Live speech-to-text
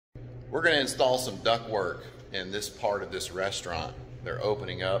We're going to install some ductwork in this part of this restaurant. They're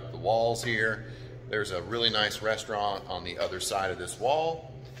opening up the walls here. There's a really nice restaurant on the other side of this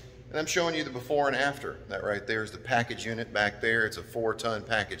wall. And I'm showing you the before and after. That right there is the package unit back there. It's a 4-ton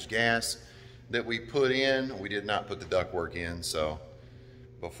packaged gas that we put in. We did not put the ductwork in, so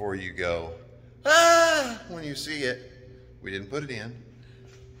before you go, ah, when you see it, we didn't put it in.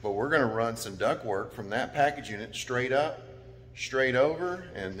 But we're gonna run some ductwork from that package unit straight up, straight over,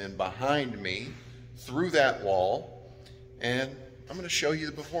 and then behind me through that wall. And I'm gonna show you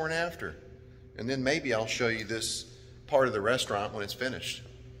the before and after. And then maybe I'll show you this part of the restaurant when it's finished.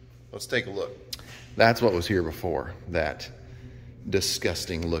 Let's take a look. That's what was here before, that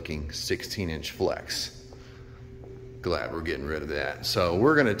disgusting looking 16-inch flex. Glad we're getting rid of that. So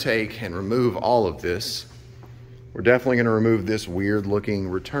we're gonna take and remove all of this. We're definitely gonna remove this weird looking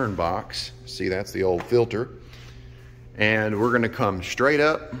return box. See, that's the old filter. And we're gonna come straight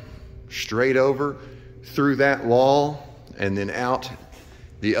up, straight over, through that wall, and then out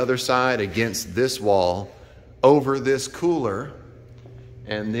the other side against this wall, over this cooler,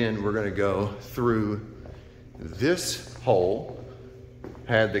 and then we're gonna go through this hole.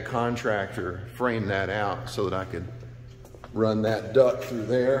 Had the contractor frame that out so that I could run that duct through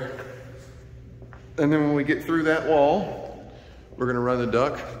there. And then when we get through that wall, we're gonna run the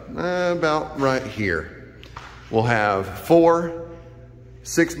duct about right here. We'll have 4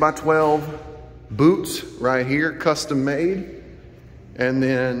 6x12 boots right here, custom made. And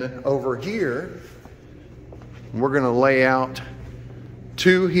then over here, we're gonna lay out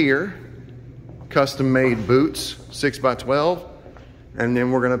 2 here, custom made boots, 6x12. And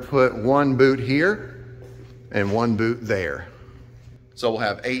then we're gonna put 1 boot here and 1 boot there. So we'll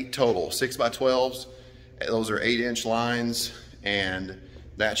have 8 total, 6x12s. Those are 8-inch lines, and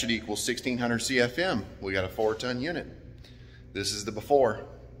that should equal 1600 CFM. We got a 4-ton unit. This is the before.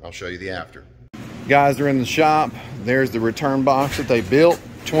 I'll show you the after. Guys are in the shop. There's the return box that they built,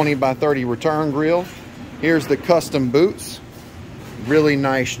 20x30 return grill. Here's the custom boots. Really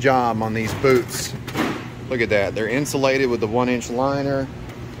nice job on these boots. Look at that. They're insulated with the 1-inch liner.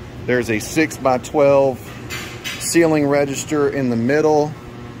 There's a 6x12 sealing register in the middle.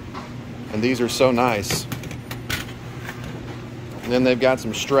 And these are so nice. And then they've got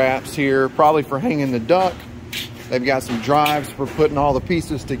some straps here, probably for hanging the duct. They've got some drives for putting all the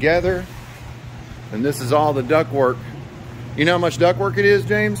pieces together. And this is all the ductwork. You know how much ductwork it is,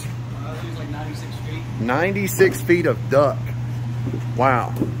 James? It's like 96 feet. 96 feet of duct.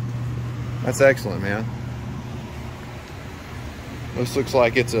 Wow. That's excellent, man. This looks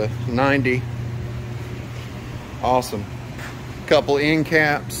like it's a 90. Awesome. Couple end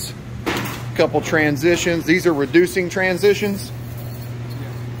caps, couple transitions. These are reducing transitions.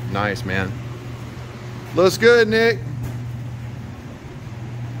 Nice, man. Looks good, Nick.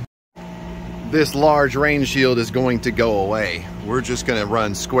 This large rain shield is going to go away. We're just gonna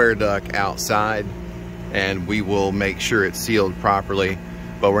run square duct outside and we will make sure it's sealed properly,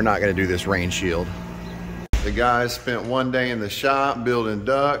 but we're not gonna do this rain shield. The guys spent 1 day in the shop building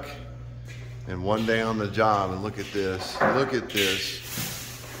duct and 1 day on the job, and look at this, look at this.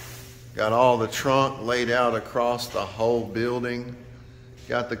 Got all the trunk laid out across the whole building.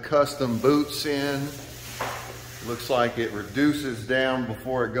 Got the custom boots in. Looks like it reduces down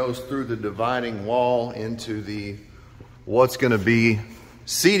before it goes through the dividing wall into the what's gonna be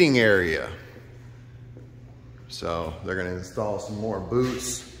seating area. So they're gonna install some more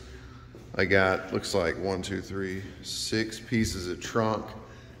boots. I got, looks like 1, 2, 3, 6 pieces of trunk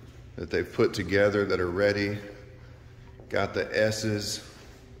that they've put together that are ready. Got the S's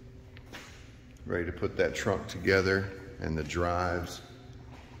ready to put that trunk together, and the drives.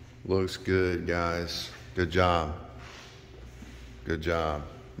 Looks good, guys. Good job. Good job.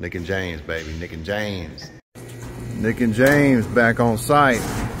 Nick and James, baby. Nick and James. Nick and James back on site,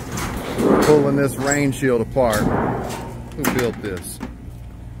 pulling this rain shield apart. Who built this?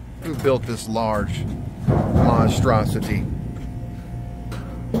 Who built this large monstrosity?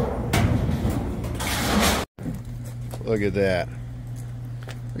 Look at that.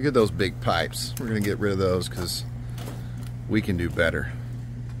 Look at those big pipes. We're gonna get rid of those because we can do better.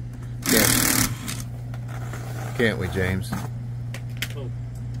 Can't we, James? Oh,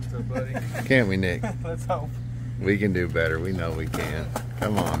 what's up, buddy? Can't we, Nick? Let's hope. We can do better. We know we can.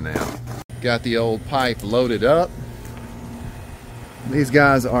 Come on now. Got the old pipe loaded up. These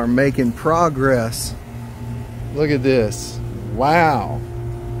guys are making progress. Look at this. Wow.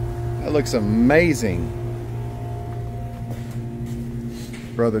 That looks amazing.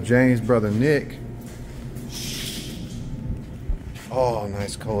 Brother James, Brother Nick. Oh,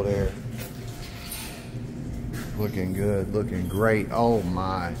 nice cold air. Looking good, looking great. Oh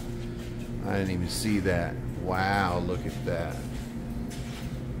my. I didn't even see that. Wow, look at that.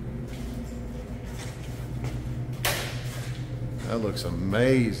 That looks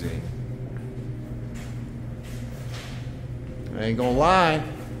amazing. I ain't gonna lie.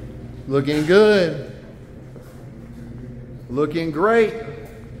 Looking good. Looking great.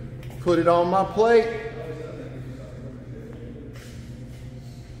 Put it on my plate.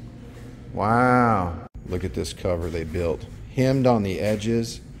 Wow. Look at this cover they built. Hemmed on the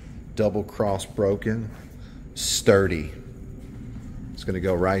edges, double cross broken, sturdy. It's gonna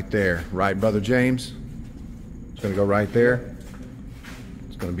go right there. Right, Brother James? It's gonna go right there.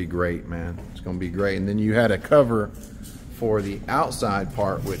 It's gonna be great, man. It's gonna be great. And then you had a cover for the outside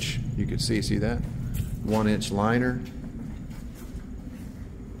part, which you could see that? 1-inch liner.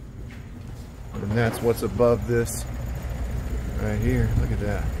 And that's what's above this right here. Look at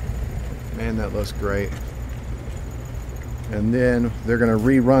that. Man, that looks great. And then they're going to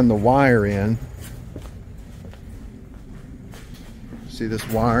rerun the wire in. See this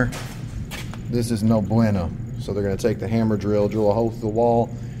wire? This is no bueno. So they're going to take the hammer drill a hole through the wall,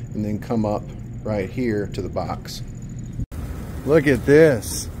 and then come up right here to the box. Look at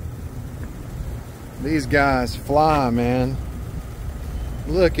this. These guys fly, man.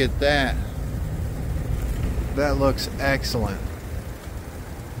 Look at that. That looks excellent.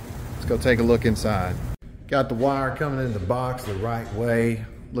 Let's go take a look inside. Got the wire coming in the box the right way.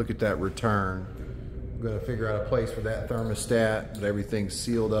 Look at that return. I'm gonna figure out a place for that thermostat, but everything's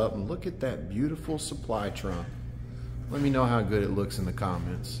sealed up. And look at that beautiful supply trunk. Let me know how good it looks in the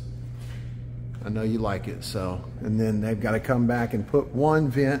comments. I know you like it, so. And then they've got to come back and put one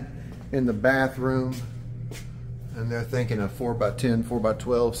vent in the bathroom. And they're thinking of 4x10,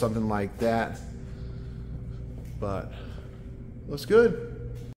 4x12, something like that. But looks good.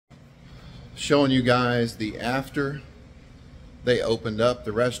 Showing you guys the after they opened up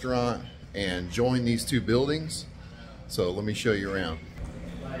the restaurant and joined these two buildings. So let me show you around.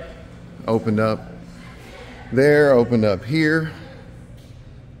 Opened up there, opened up here.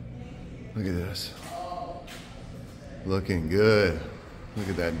 Look at this. Looking good. Look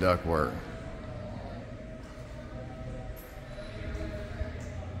at that ductwork.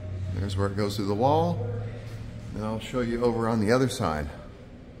 There's where it goes through the wall. And I'll show you over on the other side.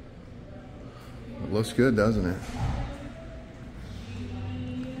 It looks good, doesn't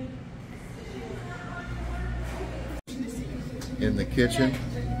it? In the kitchen.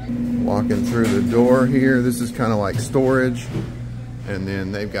 Walking through the door here. This is kind of like storage. And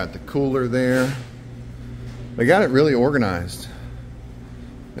then they've got the cooler there. They got it really organized.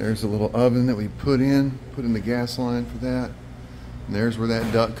 There's a little oven that we put in the gas line for that. And there's where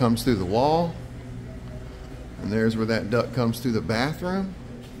that duct comes through the wall. And there's where that duct comes through the bathroom.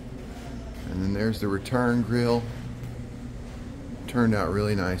 And then there's the return grill. Turned out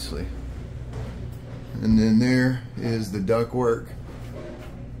really nicely. And then there is the ductwork.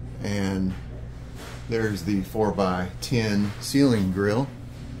 And there's the 4x10 ceiling grill.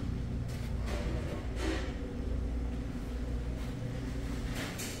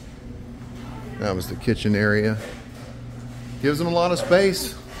 That was the kitchen area. Gives them a lot of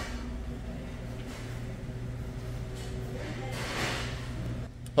space.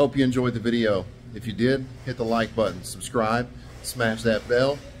 Hope you enjoyed the video. If you did, hit the like button, subscribe, smash that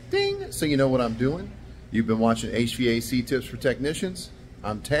bell, ding, so you know what I'm doing. You've been watching HVAC Tips for Technicians.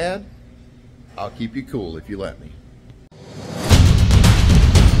 I'm Tad. I'll keep you cool if you let me.